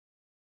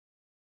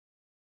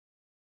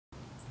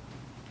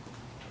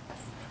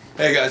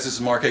Hey guys, this is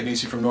Mark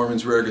Agnesi from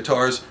Norman's Rare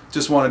Guitars.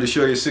 Just wanted to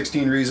show you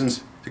 16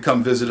 reasons to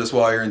come visit us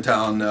while you're in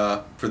town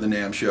for the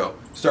Namm show.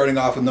 Starting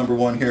off with number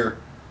one here,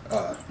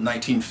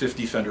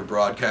 1950 Fender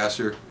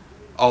Broadcaster.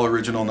 All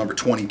original, number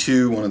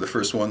 22, one of the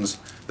first ones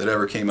that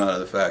ever came out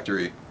of the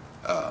factory.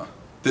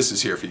 This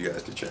is here for you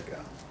guys to check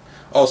out.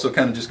 Also,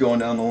 kind of just going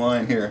down the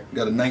line here,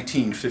 got a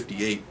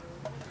 1958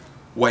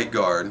 White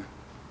Guard.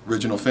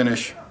 Original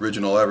finish,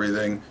 original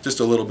everything, just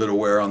a little bit of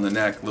wear on the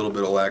neck, a little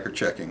bit of lacquer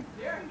checking,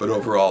 but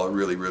overall a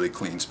really, really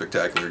clean,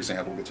 spectacular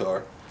example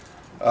guitar.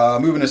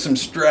 Moving to some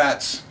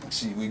Strats, let's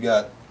see, we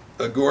got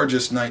a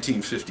gorgeous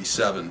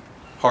 1957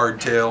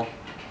 hardtail,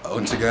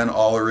 once again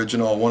all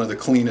original, one of the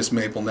cleanest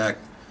maple neck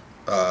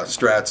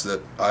Strats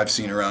that I've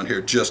seen around here,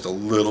 just a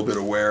little bit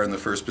of wear in the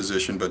first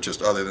position, but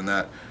just other than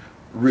that,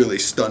 really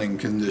stunning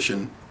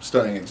condition,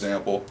 stunning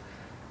example.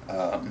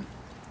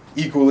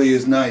 Equally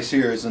as nice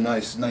here is a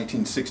nice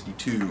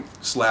 1962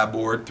 slab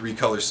board,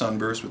 3-color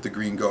sunburst with the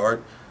green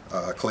guard,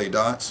 clay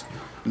dots.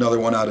 Another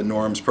one out of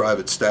Norm's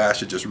private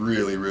stash. It's just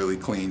really, really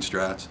clean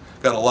Strats.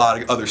 Got a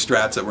lot of other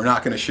Strats that we're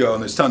not going to show,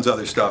 and there's tons of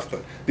other stuff,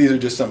 but these are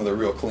just some of the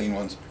real clean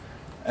ones.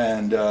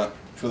 And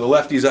for the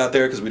lefties out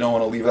there, because we don't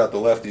want to leave out the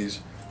lefties,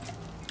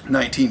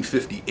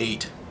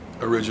 1958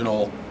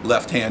 original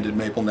left-handed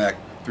maple neck,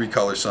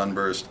 3-color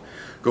sunburst.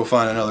 Go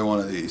find another one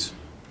of these.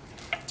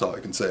 That's all I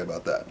can say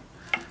about that.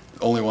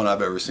 Only one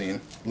I've ever seen,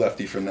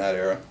 lefty from that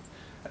era.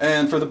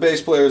 And for the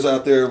bass players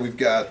out there, we've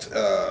got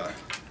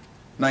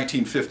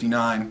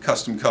 1959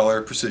 custom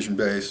color precision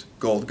bass,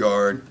 gold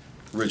guard,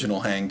 original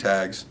hang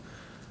tags.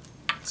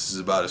 This is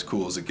about as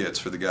cool as it gets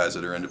for the guys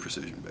that are into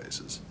precision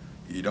basses.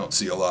 You don't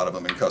see a lot of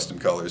them in custom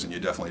colors, and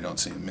you definitely don't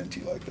see them minty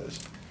like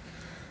this.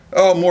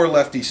 Oh, more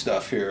lefty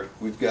stuff here.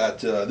 We've got,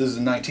 this is a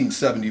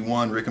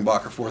 1971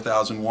 Rickenbacker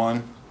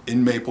 4001.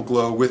 In maple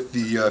glow with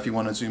the, if you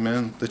want to zoom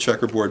in, the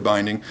checkerboard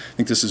binding. I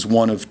think this is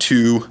one of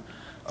two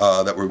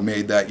that were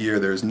made that year.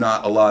 There's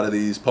not a lot of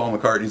these. Paul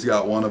McCartney's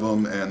got one of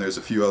them, and there's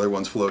a few other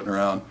ones floating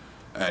around.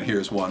 And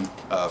here's one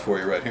for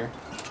you right here.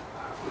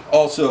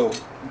 Also,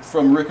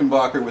 from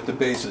Rickenbacker with the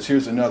basses,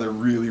 here's another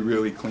really,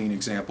 really clean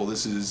example.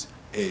 This is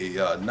a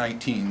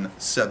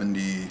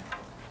 1970,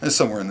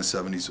 somewhere in the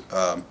 70s.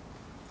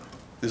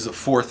 This is a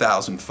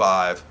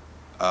 4005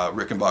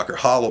 Rickenbacker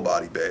hollow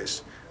body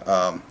bass.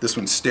 This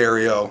one's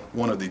stereo,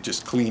 one of the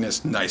just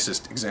cleanest,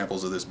 nicest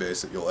examples of this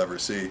bass that you'll ever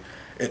see.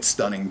 It's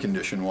stunning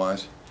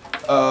condition-wise.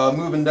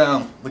 Moving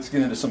down, let's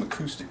get into some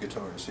acoustic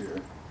guitars here.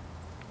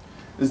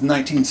 This is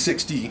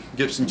 1960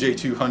 Gibson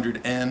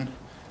J200N.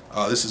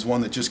 This is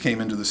one that just came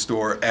into the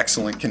store,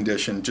 excellent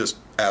condition, just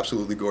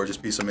absolutely gorgeous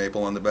piece of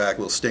maple on the back,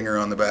 little stinger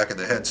on the back of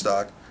the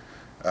headstock.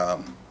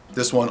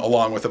 This one,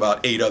 along with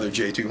about 8 other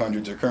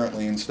J200s, are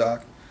currently in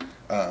stock.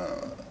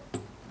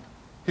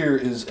 Here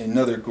is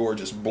another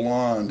gorgeous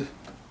blonde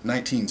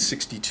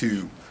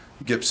 1962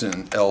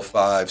 Gibson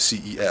L5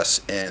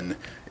 CESN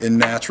in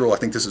natural. I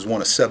think this is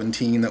one of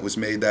 17 that was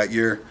made that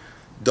year.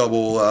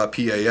 Double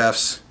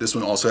PAFs. This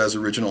one also has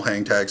original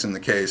hang tags in the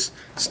case.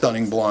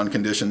 Stunning blonde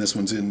condition. This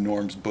one's in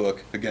Norm's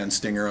book. Again,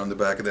 stinger on the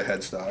back of the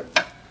headstock.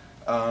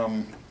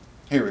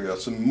 Here we go.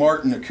 Some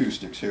Martin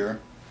acoustics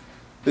here.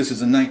 This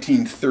is a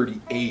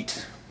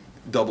 1938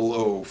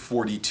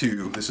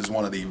 0042. This is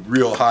one of the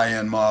real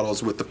high-end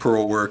models with the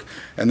pearl work,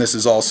 and this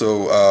is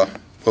also a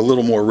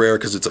little more rare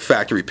because it's a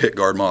factory pit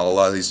guard model. A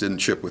lot of these didn't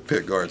ship with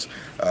pit guards.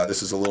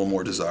 This is a little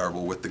more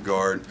desirable with the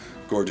guard.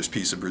 Gorgeous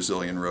piece of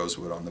Brazilian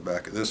rosewood on the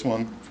back of this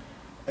one.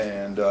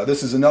 And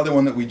this is another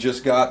one that we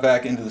just got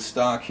back into the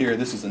stock here.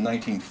 This is a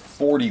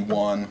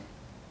 1941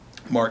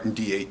 Martin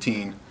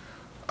D18.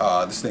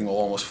 This thing will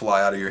almost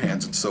fly out of your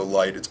hands. It's so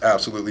light. It's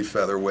absolutely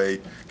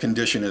featherweight.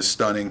 Condition is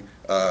stunning.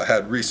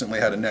 Recently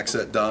had a neck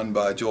set done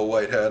by Joel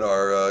Whitehead,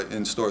 our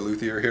in-store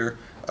luthier here.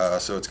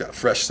 So it's got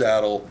fresh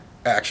saddle.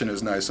 Action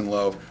is nice and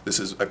low. This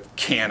is a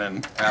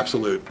cannon,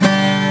 absolute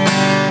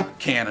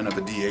cannon of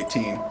a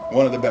D18.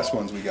 One of the best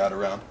ones we got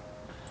around.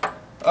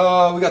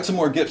 We got some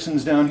more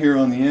Gibsons down here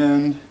on the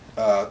end.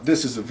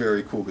 This is a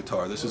very cool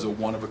guitar. This is a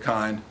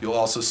one-of-a-kind. You'll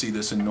also see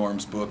this in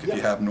Norm's book if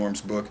you have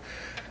Norm's book.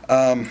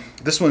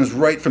 This one is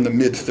right from the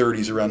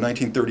mid-30s, around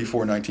 1934,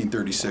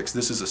 1936.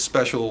 This is a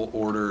special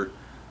order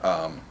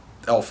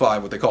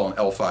L5, what they call an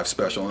L5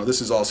 special. Now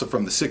this is also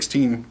from the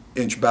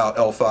 16-inch bout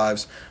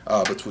L5s,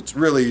 but what's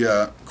really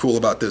cool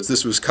about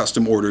this was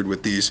custom ordered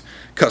with these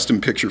custom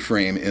picture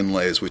frame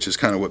inlays, which is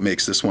kind of what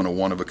makes this one a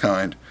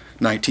one-of-a-kind.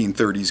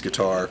 1930s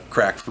guitar,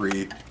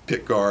 crack-free,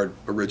 pick guard,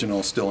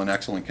 original, still in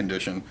excellent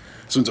condition.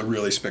 This one's a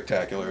really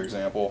spectacular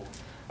example.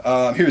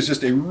 Here's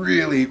just a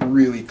really,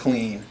 really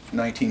clean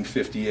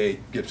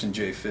 1958 Gibson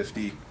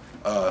J50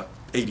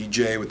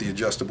 80J with the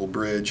adjustable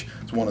bridge.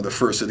 It's one of the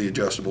first of the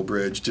adjustable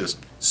bridge, just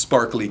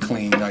sparkly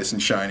clean, nice and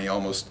shiny,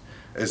 almost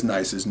as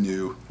nice as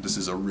new. This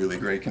is a really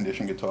great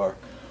condition guitar.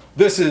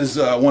 This is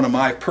one of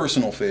my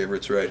personal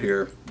favorites right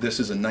here. This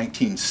is a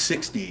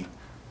 1960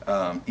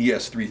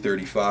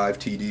 ES335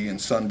 TD and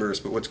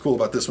Sunburst. But what's cool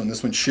about this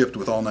one shipped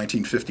with all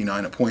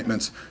 1959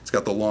 appointments. It's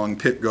got the long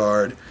pit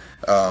guard,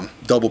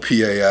 double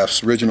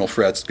PAFs, original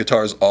frets,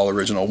 guitar's all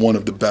original. One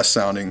of the best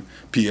sounding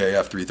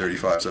PAF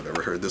 335s I've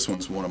ever heard. This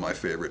one's one of my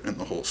favorite in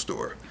the whole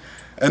store.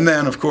 And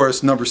then, of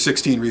course, number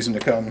 16 reason to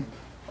come,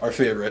 our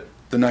favorite,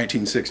 the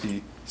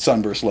 1960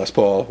 Sunburst Les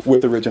Paul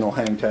with original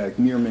hang tag,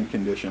 near mint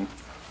condition.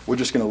 We're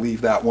just going to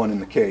leave that one in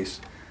the case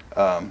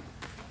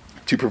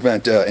to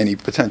prevent any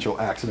potential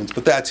accidents.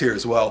 But that's here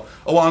as well,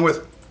 along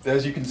with,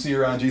 as you can see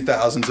around you,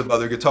 thousands of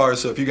other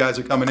guitars. So if you guys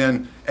are coming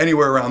in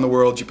anywhere around the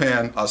world,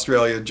 Japan,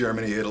 Australia,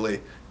 Germany,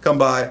 Italy, come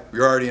by.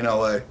 You're already in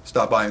LA.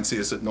 Stop by and see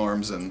us at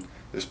Norm's, and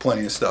there's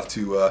plenty of stuff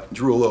to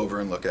drool over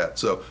and look at.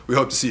 So we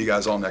hope to see you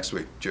guys all next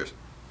week. Cheers.